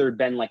although there had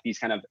been like these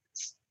kind of,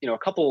 a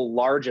couple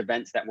large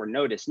events that were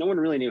noticed, no one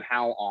really knew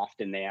how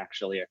often they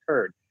actually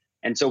occurred.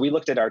 And so we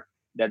looked at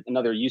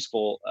another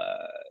useful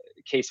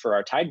case for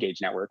our tide gauge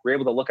network. We were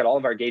able to look at all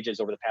of our gauges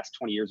over the past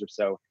 20 years or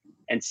so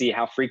and see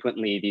how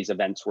frequently these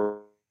events were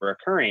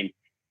occurring.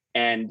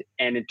 And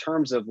in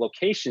terms of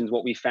locations,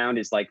 what we found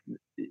is like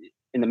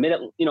in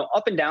the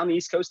up and down the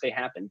East Coast, they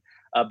happen,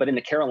 but in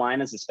the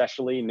Carolinas,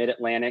 especially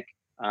mid-Atlantic,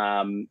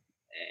 and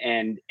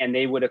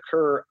they would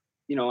occur,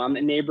 on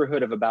the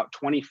neighborhood of about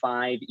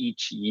 25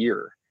 each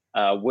year,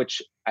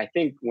 which I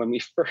think when we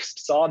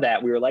first saw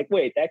that, we were like,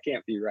 wait, that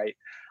can't be right.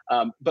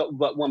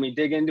 But when we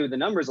dig into the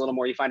numbers a little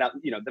more, you find out,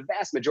 the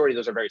vast majority of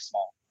those are very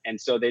small. And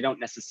so they don't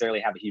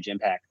necessarily have a huge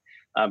impact.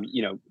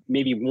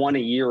 Maybe one a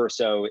year or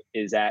so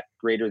is at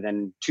greater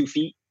than 2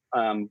 feet,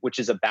 which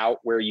is about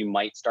where you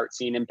might start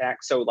seeing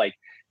impact. So like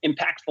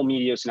impactful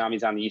meteo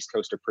tsunamis on the East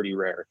Coast are pretty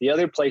rare. The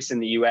other place in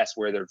the US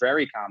where they're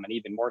very common,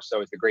 even more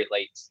so, is the Great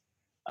Lakes,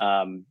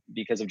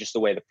 because of just the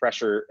way the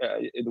pressure,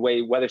 the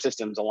way weather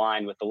systems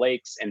align with the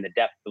lakes, and the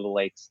depth of the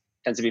lakes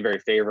tends to be very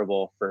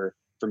favorable for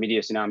meteo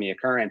tsunami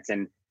occurrence.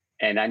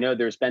 And I know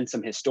there's been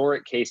some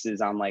historic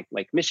cases on like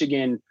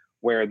Michigan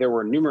where there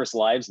were numerous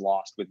lives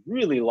lost with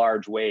really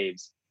large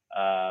waves.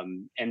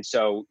 And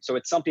so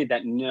it's something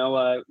that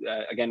NOAA,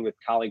 again, with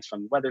colleagues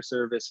from the Weather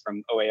Service,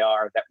 from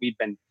OAR, that we've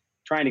been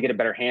trying to get a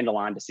better handle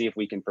on to see if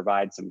we can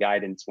provide some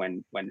guidance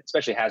when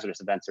especially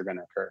hazardous events are going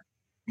to occur.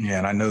 Yeah,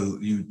 and I know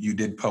you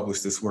did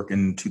publish this work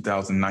in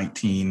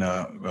 2019,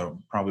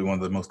 probably one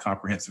of the most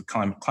comprehensive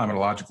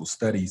climatological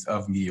studies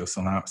of meteo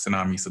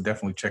tsunami. So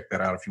definitely check that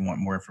out if you want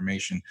more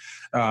information.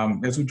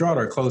 As we draw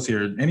to a close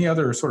here, any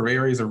other sort of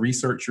areas of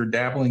research you're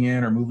dabbling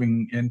in or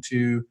moving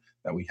into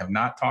that we have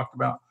not talked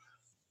about?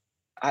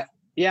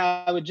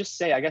 Yeah, I would just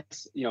say, I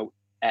guess,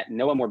 at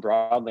NOAA more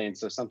broadly, and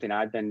so something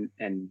I've been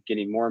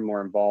getting more and more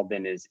involved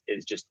in is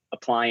just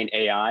applying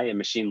AI and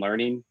machine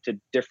learning to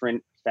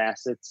different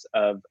facets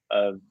of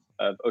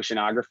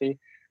oceanography.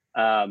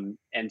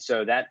 And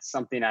so that's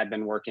something I've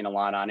been working a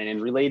lot on. And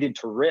related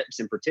to RIPS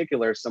in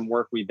particular, some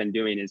work we've been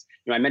doing is,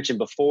 I mentioned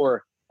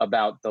before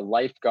about the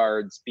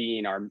lifeguards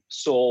being our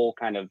sole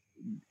kind of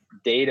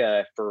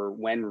data for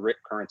when rip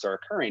currents are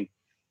occurring.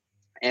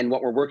 And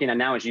what we're working on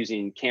now is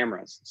using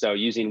cameras. So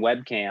using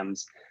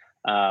webcams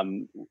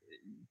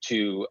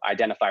to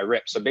identify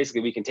rips. So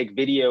basically we can take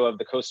video of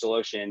the coastal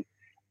ocean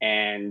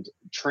and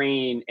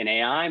train an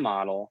AI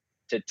model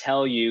to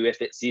tell you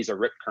if it sees a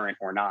rip current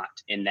or not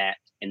in that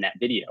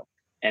video.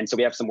 And so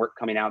we have some work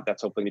coming out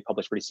that's hopefully be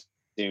published pretty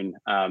soon.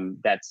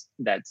 That's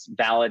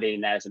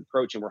validating that as an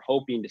approach, and we're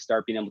hoping to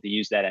start being able to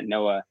use that at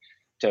NOAA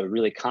to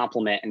really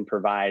complement and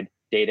provide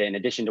data in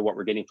addition to what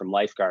we're getting from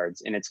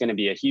lifeguards. And it's going to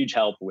be a huge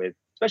help with,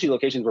 especially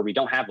locations where we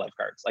don't have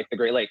lifeguards, like the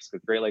Great Lakes,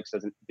 because the Great Lakes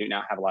do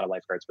not have a lot of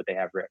lifeguards, but they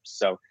have rips.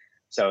 So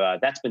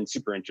that's been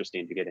super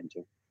interesting to get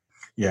into.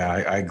 Yeah,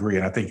 I agree,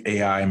 and I think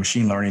AI and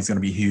machine learning is going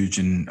to be huge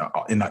in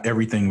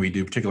everything we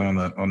do,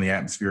 particularly on the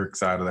atmospheric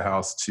side of the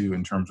house too,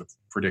 in terms of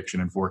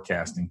prediction and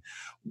forecasting.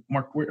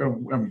 Mark,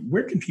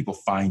 where can people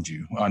find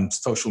you on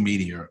social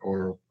media,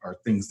 or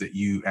things that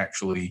you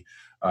actually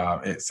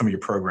some of your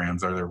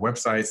programs? Are there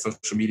websites,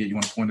 social media you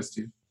want to point us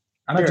to?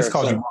 And I just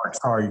called you Mark.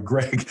 Sorry,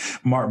 Greg.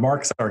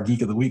 Mark's our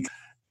Geek of the Week.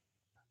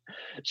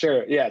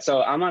 Sure. Yeah.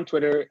 So I'm on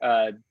Twitter,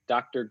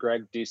 Dr.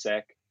 Greg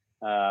Dusek.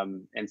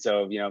 And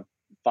so,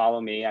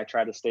 follow me. I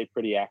try to stay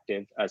pretty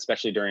active,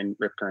 especially during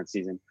rip current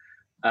season.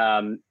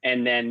 And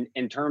then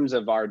in terms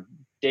of our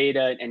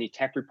data, any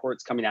tech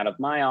reports coming out of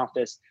my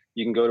office,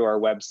 you can go to our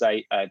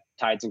website,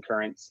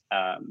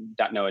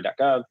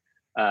 tidesandcurrents.noaa.gov,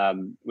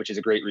 which is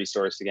a great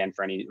resource, again,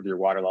 for any of your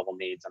water level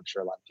needs. I'm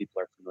sure a lot of people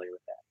are familiar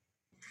with that.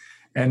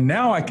 And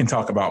now I can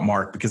talk about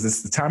Mark, because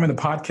it's the time in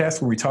the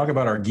podcast where we talk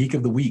about our Geek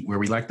of the Week, where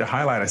we like to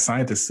highlight a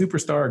scientist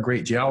superstar, a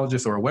great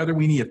geologist, or a weather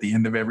weenie at the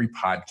end of every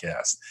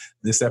podcast.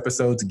 This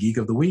episode's Geek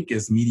of the Week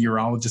is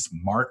meteorologist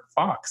Mark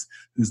Fox,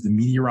 who's the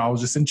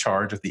meteorologist in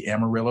charge of the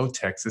Amarillo,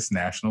 Texas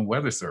National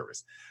Weather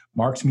Service.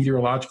 Mark's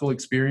meteorological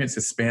experience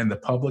has spanned the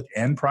public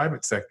and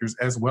private sectors,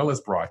 as well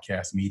as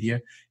broadcast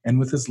media. And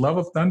with his love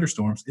of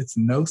thunderstorms, it's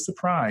no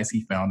surprise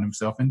he found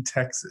himself in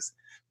Texas.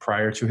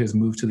 Prior to his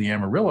move to the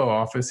Amarillo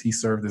office, he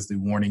served as the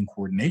warning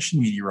coordination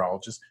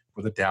meteorologist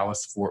for the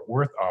Dallas-Fort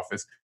Worth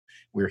office,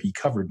 where he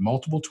covered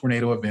multiple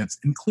tornado events,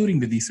 including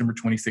the December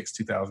 26,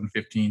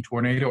 2015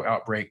 tornado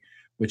outbreak,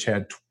 which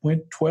had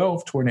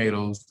 12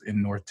 tornadoes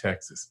in North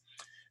Texas.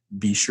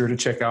 Be sure to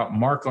check out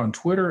Mark on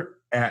Twitter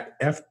at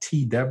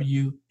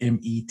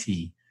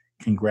FTWMET.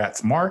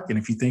 Congrats, Mark. And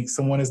if you think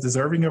someone is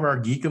deserving of our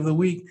Geek of the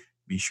Week,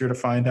 be sure to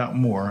find out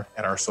more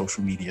at our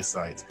social media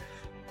sites.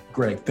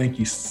 Greg, thank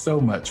you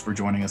so much for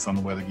joining us on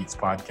the Weather Geeks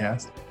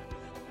podcast.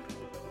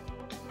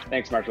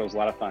 Thanks, Marshall. It was a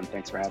lot of fun.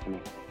 Thanks for having me.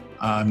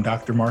 I'm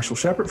Dr. Marshall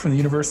Shepard from the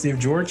University of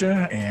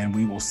Georgia, and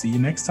we will see you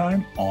next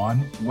time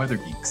on Weather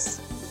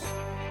Geeks.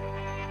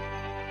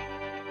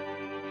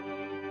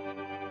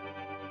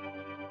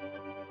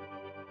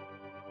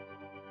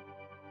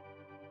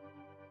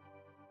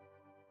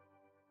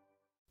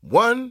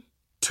 One,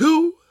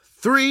 2,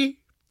 3,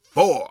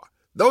 4.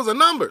 Those are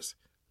numbers,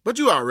 but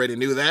you already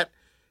knew that.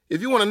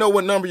 If you want to know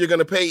what number you're going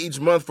to pay each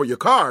month for your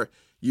car,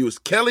 use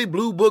Kelley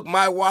Blue Book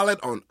My Wallet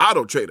on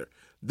AutoTrader.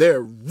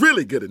 They're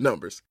really good at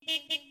numbers.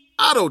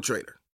 AutoTrader.